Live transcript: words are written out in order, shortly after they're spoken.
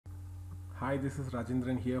Hi, this is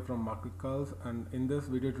Rajendran here from Market Calls, and in this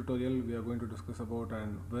video tutorial we are going to discuss about a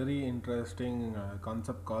very interesting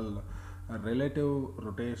concept called a relative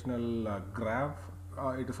rotational graph.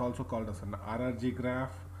 It is also called as an RRG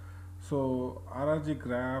graph. So RRG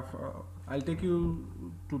graph, I'll take you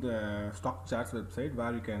to the stock charts website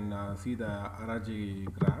where you can see the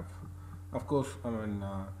RRG graph. Of course,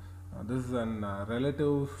 this is a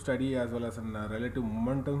relative study as well as a relative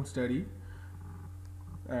momentum study.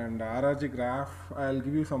 And RRG graph, I'll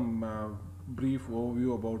give you some brief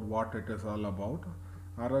overview about what it is all about.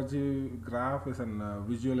 RRG graph is a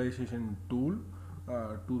visualization tool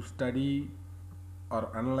to study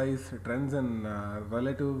or analyze trends in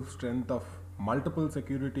relative strength of multiple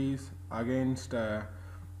securities against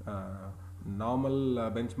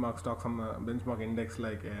normal benchmark stocks, some benchmark index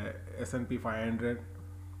like S&P 500.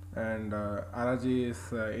 And RRG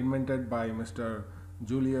is invented by Mr.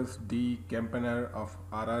 Julius D. Kempener of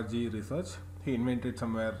RRG Research. He invented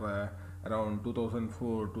somewhere around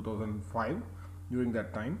 2004-2005 during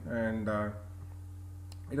that time, and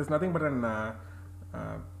it is nothing but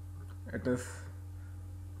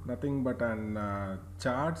an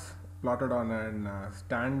charts plotted on a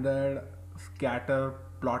standard scatter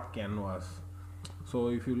plot canvas. So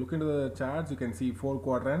if you look into the charts, you can see four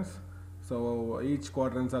quadrants. So each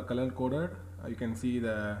quadrants are color coded. You can see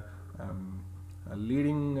the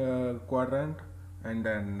leading quadrant, and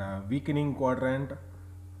then weakening quadrant,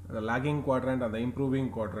 the lagging quadrant, and the improving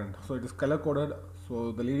quadrant. So it is color coded.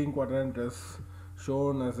 So the leading quadrant is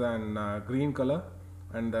shown as an green color,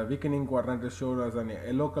 and the weakening quadrant is shown as an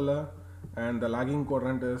yellow color, and the lagging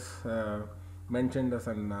quadrant is mentioned as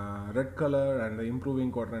an red color, and the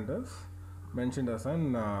improving quadrant is mentioned as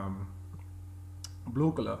an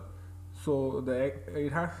blue color. So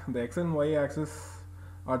it has the x and y axis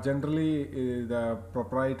are generally the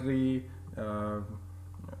proprietary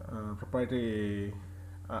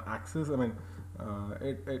axis.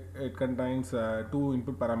 It contains two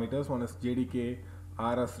input parameters. One is JDK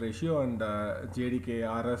RS ratio and JDK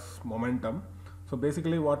RS momentum. So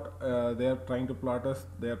basically what they are trying to plot is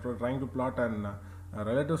they are trying to plot a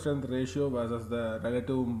relative strength ratio versus the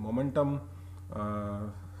relative momentum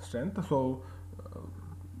strength. So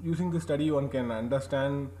using this study, one can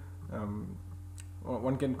understand,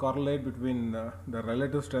 one can correlate between the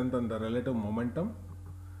relative strength and the relative momentum.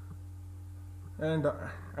 And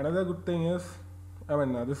another good thing is,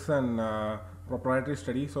 this is an proprietary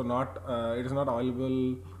study, so it is not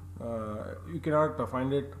available. You cannot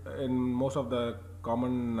find it in most of the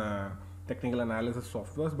common technical analysis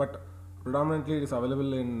softwares, but predominantly it is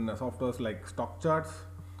available in softwares like stock charts,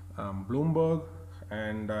 Bloomberg,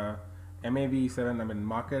 and MAV7,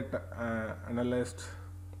 market analyst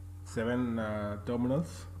 7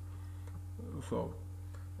 terminals. So,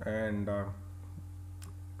 and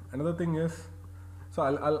another thing is, so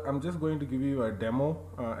I'm just going to give you a demo.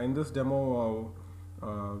 In this demo,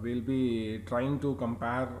 we'll be trying to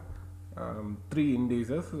compare three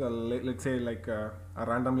indices. Let's say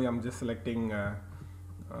randomly I'm just selecting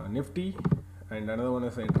Nifty, and another one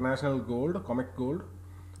is international gold, comic gold,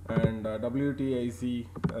 and WTIC,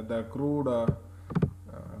 the crude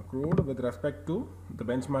with respect to the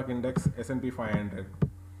benchmark index S&P 500,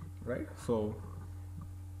 right? So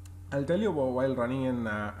I'll tell you while running an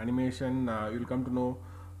animation, you'll come to know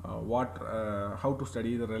how to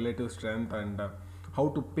study the relative strength, and how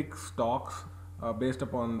to pick stocks based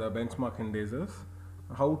upon the benchmark indices,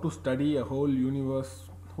 how to study a whole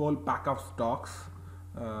pack of stocks,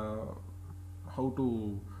 how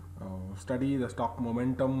to study the stock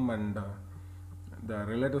momentum and the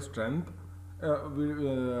relative strength.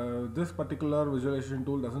 This particular visualization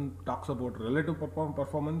tool doesn't talks about relative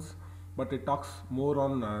performance, but it talks more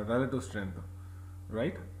on relative strength,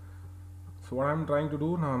 right? So what I'm trying to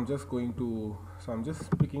do now, I'm just going to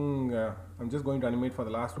animate for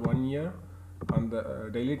the last 1 year on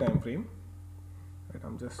the daily time frame, right?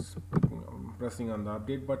 I'm pressing on the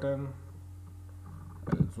update button.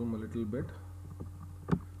 I'll zoom a little bit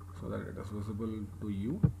so that it is visible to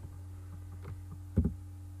you.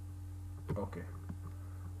 Okay,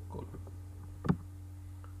 cool.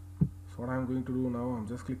 So what I'm going to do now, I'm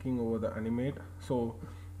just clicking over the animate. So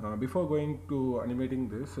before going to animating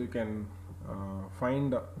this, so you can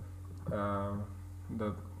find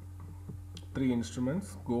the three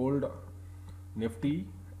instruments: gold, Nifty,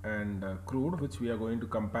 and crude, which we are going to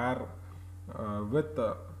compare with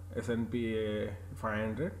S&P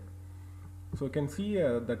 500. So you can see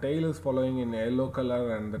the tail is following in yellow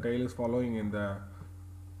color, and the tail is following in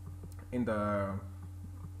the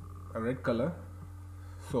red color.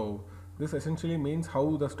 So this essentially means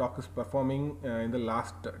how the stock is performing in the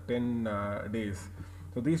last 10 days.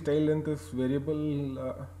 So these tail length is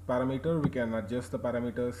variable parameter. We can adjust the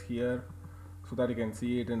parameters here so that you can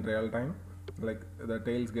see it in real time. Like the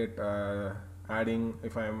tails get adding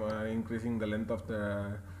if I'm increasing the length of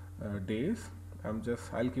the days.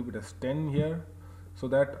 I'll keep it as 10 here, so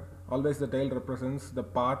that always the tail represents the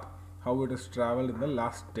path how it is traveled in the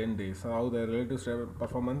last 10 days. So how the relative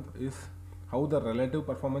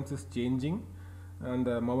performance is changing, and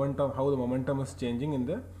the momentum, how the momentum is changing in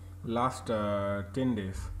the last 10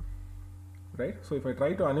 days, right? So if I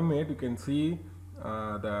try to animate, you can see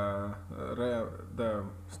the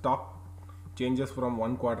stock changes from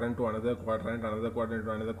one quadrant to another quadrant, another quadrant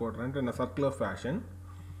to another quadrant in a circular fashion.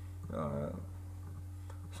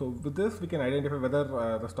 So with this we can identify whether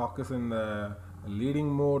the stock is in the leading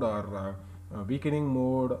mode or weakening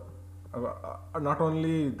mode. Not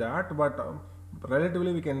only that, but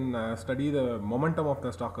relatively we can study the momentum of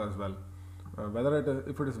the stock as well. Whether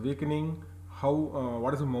if it is weakening, how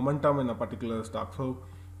what is the momentum in a particular stock. So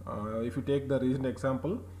if you take the recent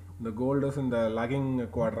example, the gold is in the lagging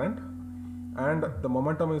quadrant, and the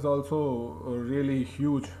momentum is also really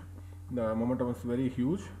huge. The momentum is very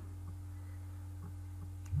huge.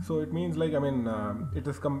 So it means, like, it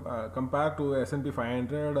is compared to S&P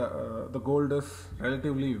 500, the gold is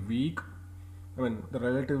relatively weak. The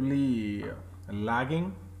relatively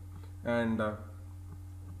lagging, and the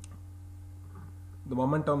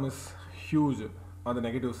momentum is huge on the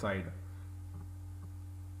negative side,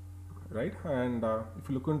 right? And if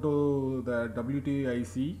you look into the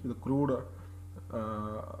WTIC, the crude,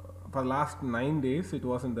 for the last 9 days it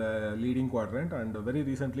was in the leading quadrant, and very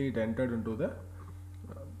recently it entered into the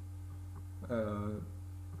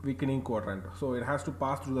weakening quadrant. So it has to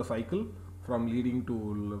pass through the cycle from leading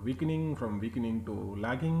to weakening, from weakening to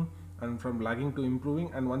lagging, and from lagging to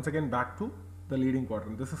improving, and once again back to the leading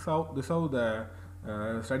quadrant. This is how the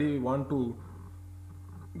study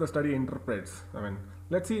interprets.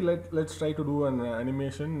 Let's try to do an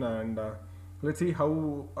animation, and let's see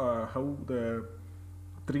how the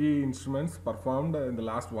three instruments performed in the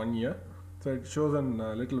last 1 year. So it shows a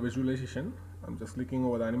little visualization. I'm just clicking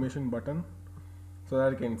over the animation button so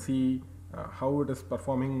that you can see how it is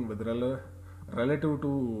performing with relative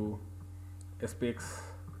to SPX,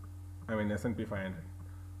 S&P 500.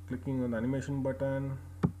 Clicking on the animation button,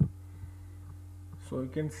 so you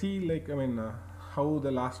can see, like, how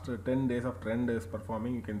the last 10 days of trend is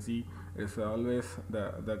performing. You can see it's always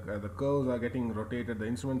the curves are getting rotated, the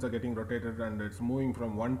instruments are getting rotated, and it's moving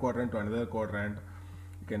from one quadrant to another quadrant.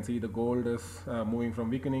 You can see the gold is moving from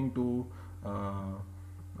weakening to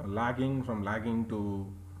lagging, from lagging to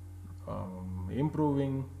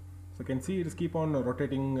improving. So you can see it is keep on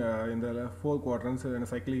rotating in the 4 quadrants in a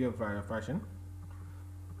cyclic fashion.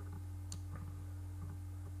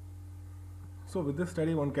 So with this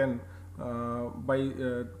study, one can by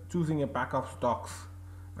choosing a pack of stocks,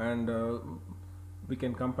 and we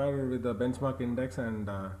can compare with the benchmark index, and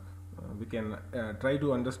we can try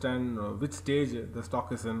to understand which stage the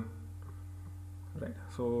stock is in, right?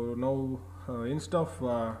 So now instead of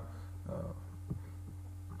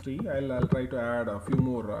 3, I'll try to add a few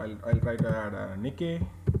more. I'll try to add a Nikkei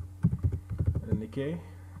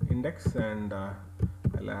index, and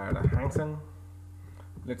I'll add a Hang Seng.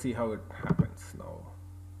 Let's see how it happens now.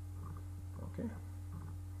 Okay,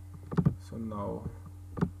 so now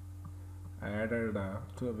I added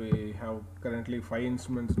so we have currently 5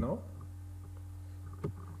 instruments now,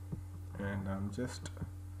 and I'm just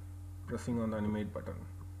pressing on the animate button.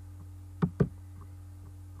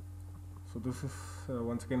 So this is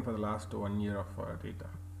once again for the last 1 year of data.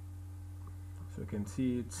 So you can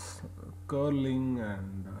see it's curling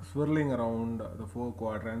and swirling around the 4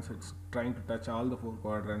 quadrants. It's trying to touch all the 4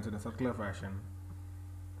 quadrants in a circular fashion.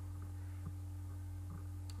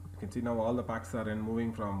 You can see now all the packs are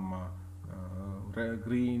moving from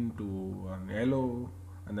green to yellow,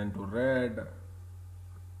 and then to red.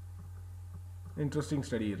 Interesting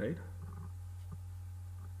study, right?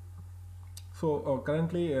 So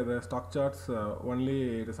currently the stock charts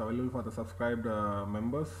only it is available for the subscribed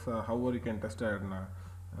members. However, you can test it, and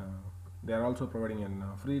they are also providing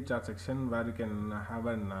a free chart section where you can have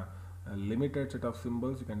a limited set of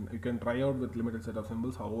symbols. You can try out with limited set of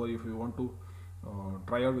symbols. However, if you want to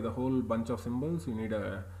try out with a whole bunch of symbols, you need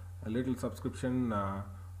a little subscription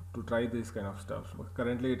to try this kind of stuff. But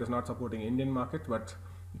currently it is not supporting Indian markets, but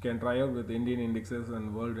you can try out with Indian indexes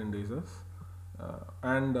and world indices.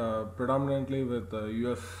 And predominantly with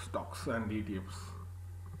US stocks and ETFs,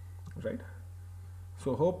 right?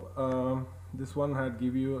 So hope this one had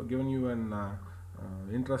given you an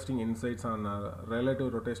interesting insights on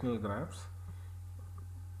relative rotational graphs.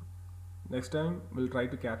 Next time we'll try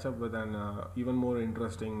to catch up with an even more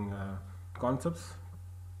interesting concepts.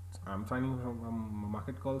 I'm signing from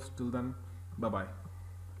market calls. Till then, bye bye.